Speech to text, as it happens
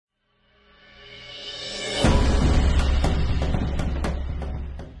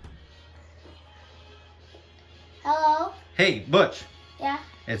Hey, Butch. Yeah?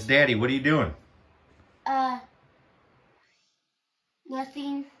 It's Daddy. What are you doing?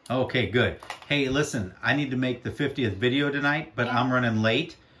 Nothing. Okay, good. Hey, listen, I need to make the 50th video tonight, but Yeah. I'm running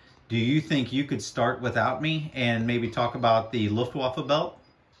late. Do you think you could start without me and maybe talk about the Luftwaffe belt?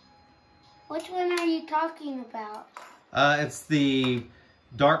 Which one are you talking about? It's the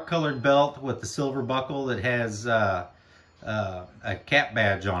dark colored belt with the silver buckle that has a cap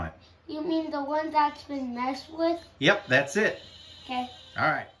badge on it. You mean the one that's been messed with? Yep, that's it. Okay. All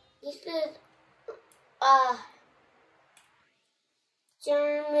right. This is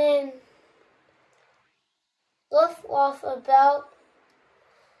German Luftwaffe belt,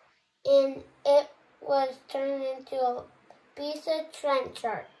 and it was turned into a piece of trench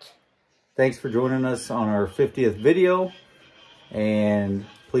art. Thanks for joining us on our 50th video, and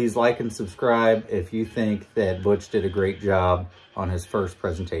please like and subscribe if you think that Butch did a great job on his first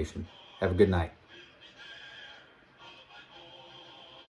presentation. Have a good night.